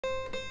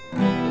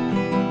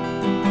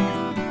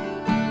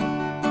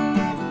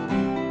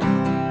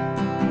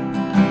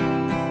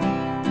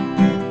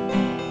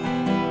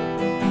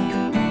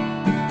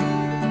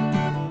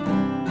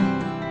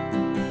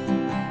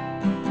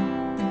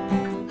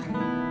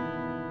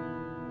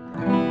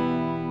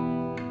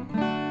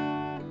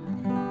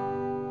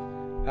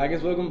Hi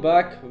guys, welcome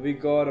back. We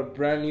got a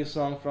brand new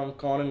song from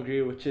Conan,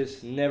 which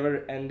is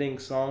Never Ending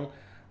Song.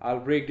 I'll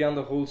break down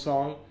the whole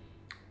song.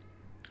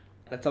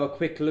 Let's have a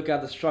quick look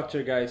at the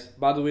structure, guys.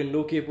 By the way,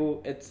 no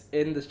capo, it's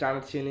in the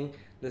standard tuning.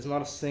 There's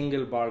not a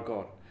single bar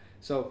chord.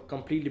 So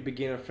completely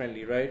beginner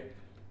friendly, right?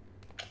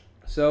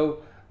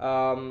 So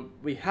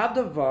we have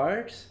the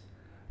verse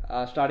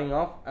starting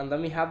off, and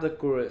then we have the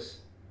chorus.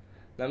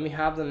 Then we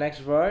have the next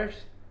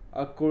verse,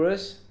 a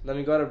chorus, then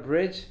we got a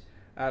bridge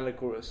and a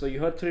chorus. So you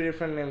heard three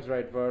different names,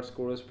 right? Verse,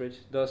 chorus, bridge.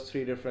 Those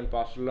three different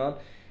parts to learn.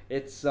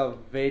 It's a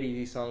very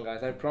easy song,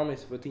 guys. I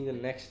promise within the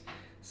next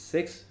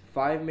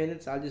 5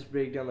 minutes I'll just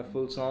break down the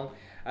full song.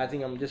 I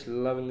think I'm just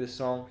loving this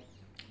song.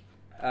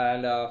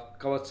 And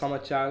covered Summer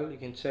Child, you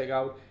can check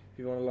out if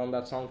you want to learn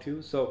that song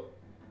too. So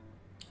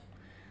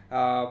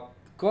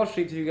chord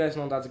shapes, you guys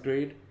know that's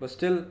great, but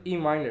still E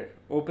minor,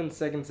 open,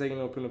 second,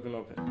 open, open,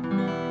 open.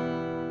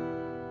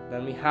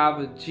 Then we have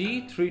a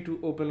G, 3 to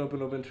open,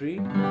 open, open, 3.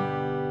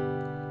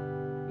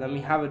 Then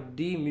we have a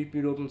D, mute,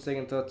 mute, open,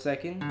 second, third,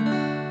 second.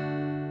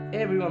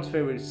 Everyone's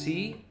favorite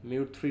C,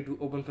 mute, 3 to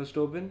open, first,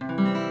 open.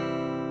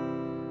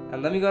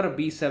 And then we got a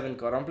B7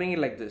 chord. I'm playing it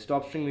like this: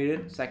 top string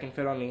muted, second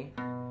fret on A,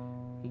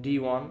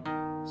 D1,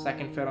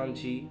 second fret on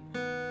G,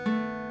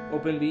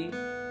 open B,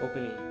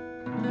 open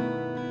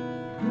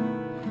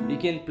E. You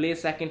can play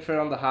second fret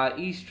on the high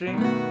E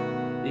string.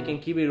 You can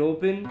keep it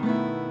open.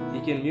 You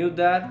can mute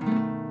that.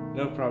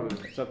 No problem.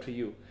 It's up to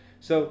you.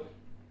 So,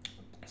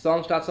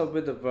 song starts off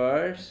with the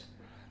verse,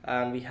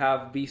 and we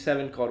have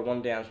B7 chord,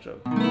 one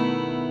downstroke.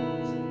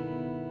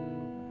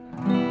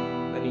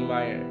 Then E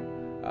minor.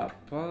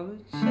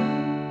 Apologize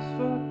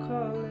for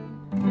calling.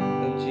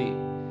 Then G.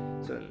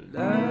 So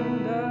da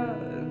da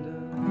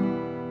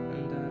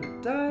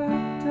da da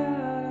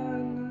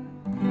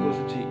goes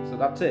to G. So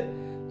that's it.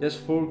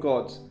 Just 4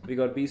 chords. We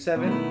got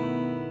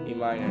B7, E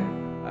minor.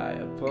 I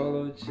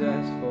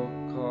apologize for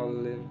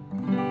calling.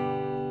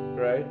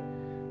 Right?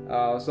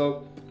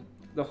 So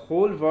the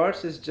whole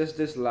verse is just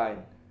this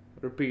line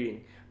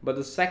repeating. But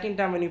the second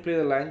time when you play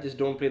the line, just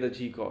don't play the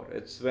G chord.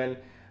 It's when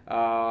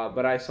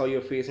but I saw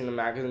your face in the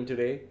magazine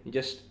today.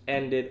 Just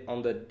end it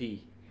on the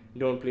D.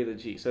 Don't play the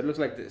G. So it looks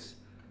like this.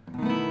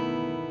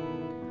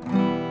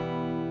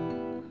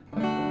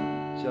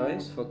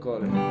 Apologize for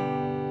calling.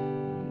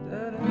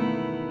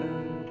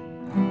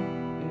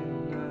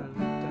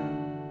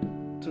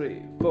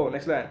 3, 4,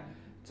 next line.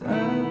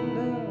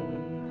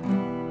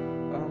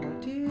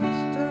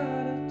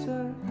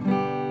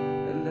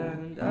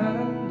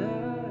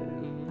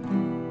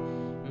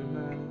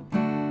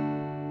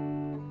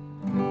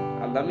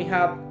 And then we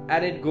have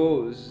And It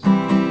Goes.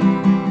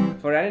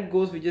 For And It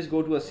Goes, we just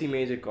go to a C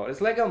major chord. It's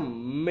like a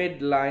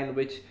mid line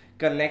which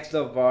connects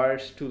the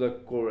verse to the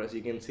chorus.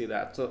 You can see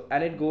that. So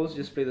And It Goes,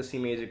 just play the C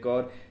major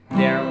chord.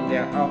 Down,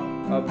 down,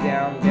 up,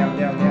 down, down,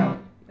 down, down.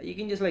 You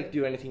can just like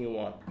do anything you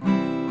want.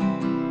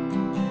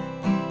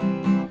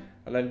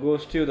 And then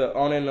goes to the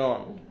On and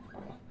On.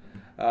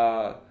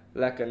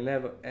 Like a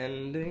never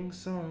ending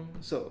song.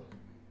 So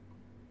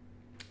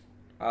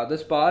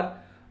this part,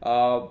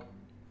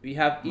 we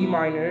have E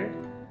minor,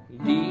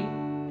 D,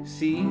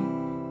 C,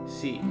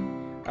 C.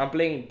 I'm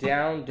playing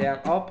down, down,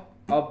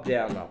 up,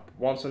 down, up.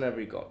 Once on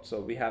every chord. So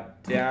we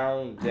have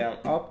down, down,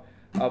 up,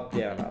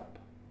 down, up.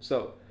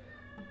 So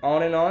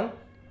on and on,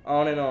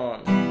 on and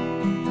on.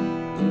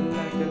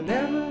 Like a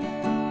never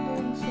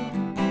ending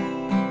song.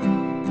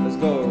 Let's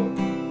go.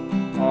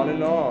 On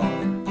and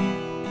on.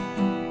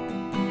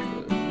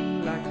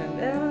 Like a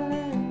never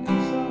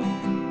ending song.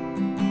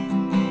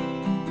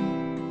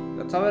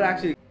 That's how it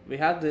actually. We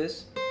have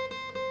this.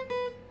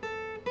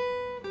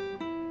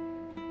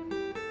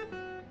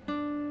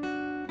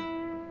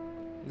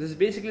 This is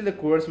basically the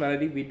chorus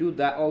melody. We do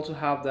that, also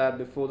have that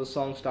before the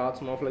song starts,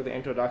 more of like the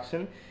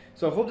introduction.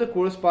 So I hope the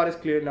chorus part is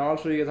clear. Now I'll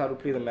show you guys how to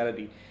play the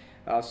melody.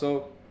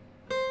 So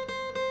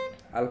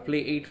I'll play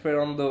 8 fret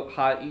on the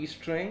high E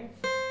string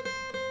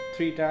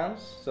 3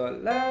 times. So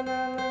la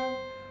la la.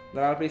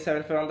 Then I'll play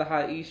 7 fret on the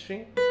high E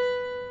string.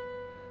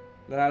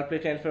 Then I'll play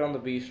 10 fret on the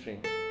B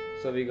string.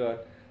 So we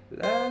got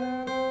la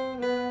la la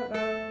la la.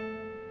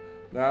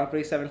 Then I'll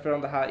play 7 fret on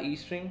the high E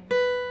string.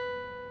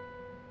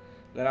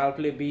 Then I'll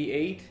play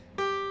B8.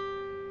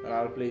 And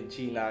I'll play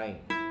G9.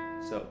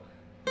 So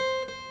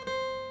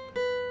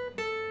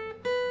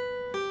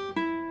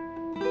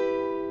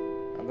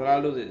and then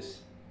I'll do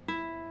this.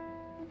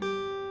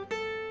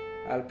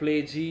 I'll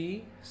play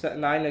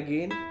G9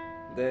 again,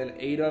 then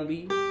 8 on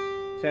B,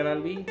 10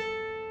 on B.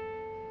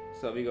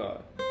 So we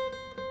got,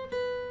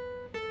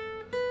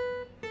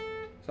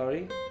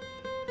 sorry.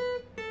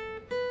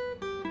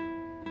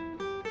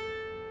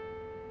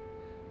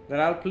 Then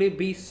I'll play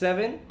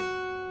B7.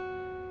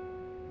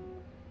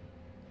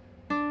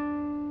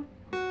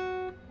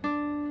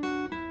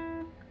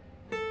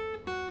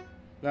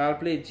 Then I'll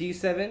play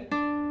G7,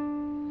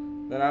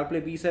 then I'll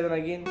play B7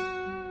 again,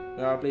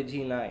 then I'll play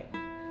G9.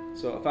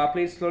 So if I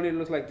play it slowly, it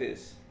looks like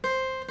this.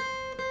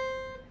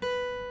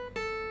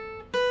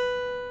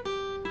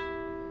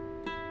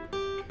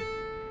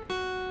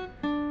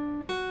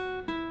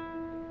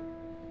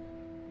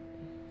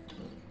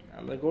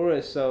 the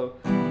chorus. So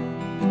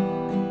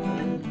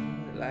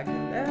like a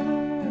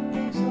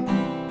never-ending song.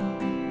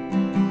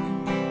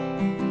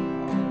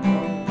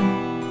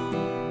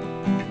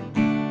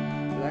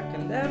 Like a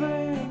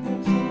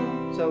never-ending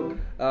song.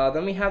 So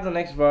then we have the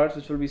next verse,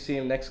 which will be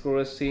same, next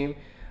chorus same.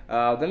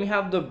 Then we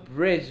have the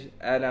bridge,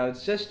 and now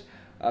it's just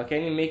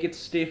can you make it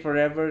stay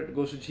forever? It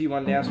goes to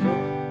G1 down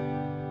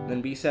stroke,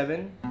 then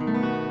B7.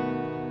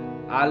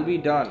 I'll be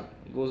done,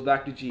 goes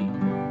back to G.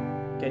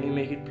 Can you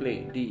make it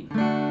play? D.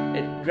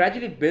 It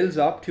gradually builds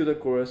up to the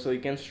chorus, so you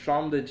can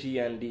strum the G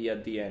and D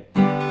at the end,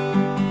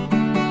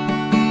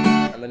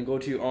 and then go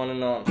to on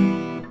and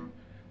on.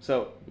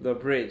 So the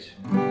bridge,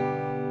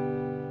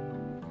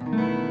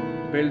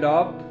 build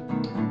up.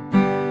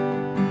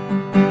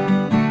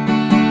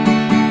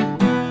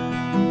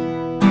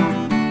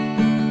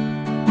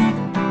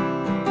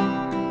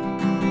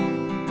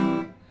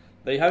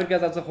 There you have it,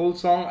 guys. That's the whole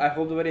song. I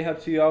hope the video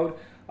helps you out.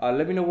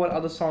 Let me know what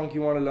other song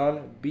you want to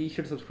learn. Be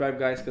sure to subscribe,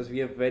 guys, because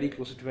we are very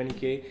close to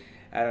 20k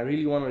and I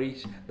really want to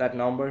reach that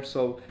number.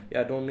 So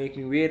yeah, don't make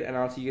me wait, and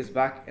I'll see you guys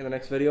back in the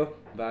next video.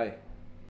 Bye.